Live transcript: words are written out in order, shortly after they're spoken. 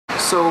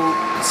So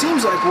it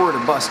seems like we're at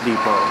a bus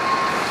depot,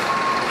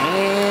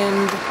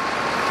 and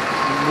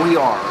we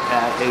are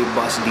at a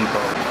bus depot.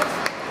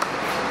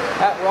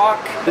 That rock,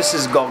 this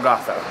is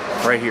Golgotha,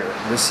 right here.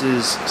 This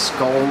is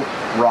Skull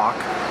Rock,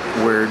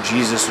 where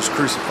Jesus was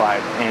crucified,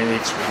 and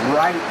it's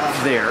right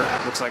up there.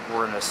 Looks like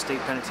we're in a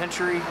state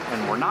penitentiary,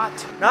 and we're not.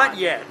 Not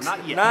yet.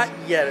 Not yet. Not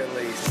yet, at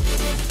least.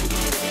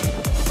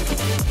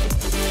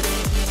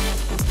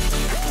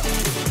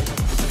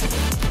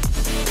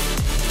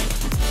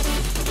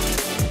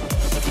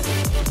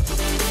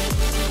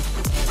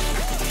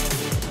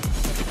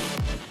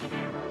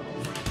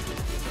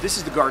 This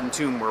is the Garden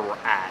Tomb where we're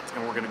at,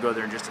 and we're going to go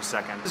there in just a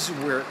second. This is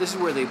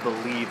where they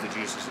believe that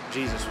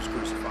Jesus was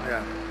crucified.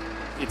 Yeah.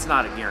 It's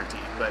not a guarantee,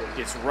 but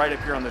it's right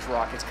up here on this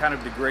rock. It's kind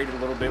of degraded a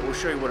little bit. We'll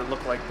show you what it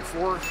looked like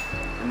before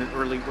in the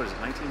early, what is it,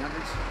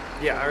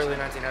 1900s? Yeah, early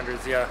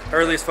 1900s, yeah.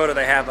 Earliest photo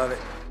they have of it.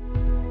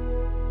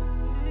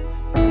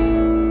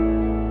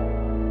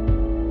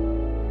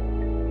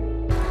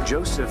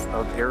 Joseph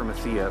of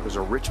Arimathea was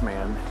a rich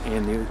man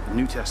in the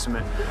New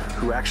Testament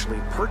who actually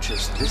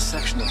purchased this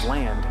section of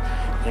land,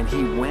 and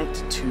he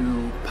went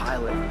to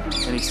Pilate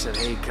and he said,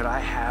 "Hey, could I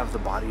have the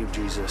body of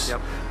Jesus?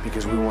 Yep.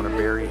 Because we want to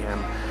bury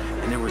him."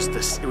 And it was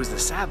the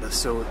Sabbath,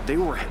 so they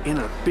were in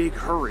a big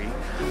hurry.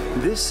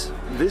 This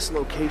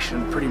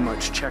location pretty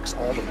much checks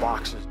all the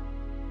boxes.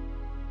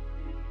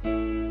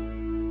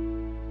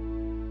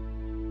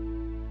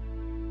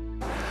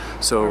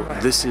 So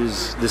this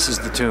is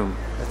the tomb.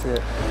 That's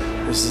it.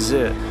 This is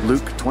it.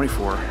 Luke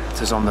 24. It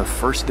says, on the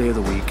first day of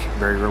the week,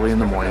 very early in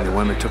the morning, the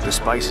women took the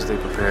spices they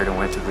prepared and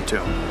went to the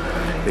tomb.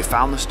 They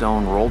found the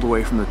stone rolled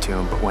away from the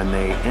tomb, but when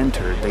they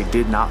entered, they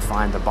did not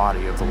find the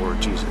body of the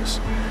Lord Jesus.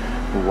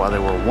 While they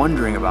were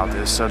wondering about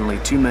this, suddenly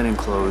two men in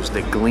clothes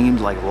that gleamed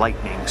like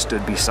lightning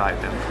stood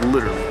beside them.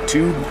 Literally,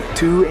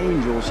 two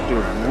angels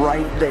stood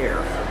right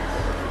there.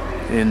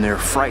 In their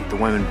fright, the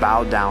women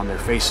bowed down their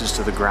faces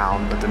to the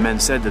ground, but the men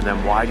said to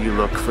them, "Why do you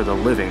look for the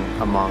living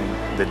among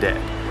the dead?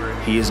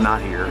 He is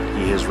not here,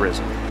 he is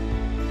risen."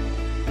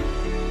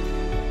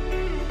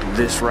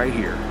 This right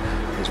here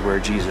is where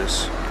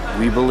Jesus,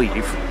 we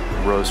believe,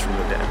 rose from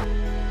the dead.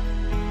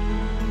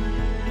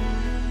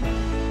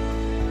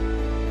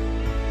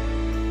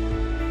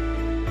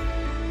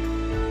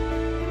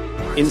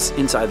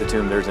 Inside the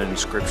tomb, there's an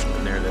inscription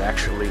in there that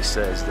actually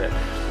says that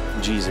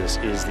Jesus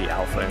is the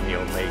Alpha and the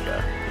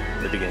Omega,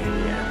 the beginning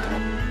and the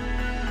end.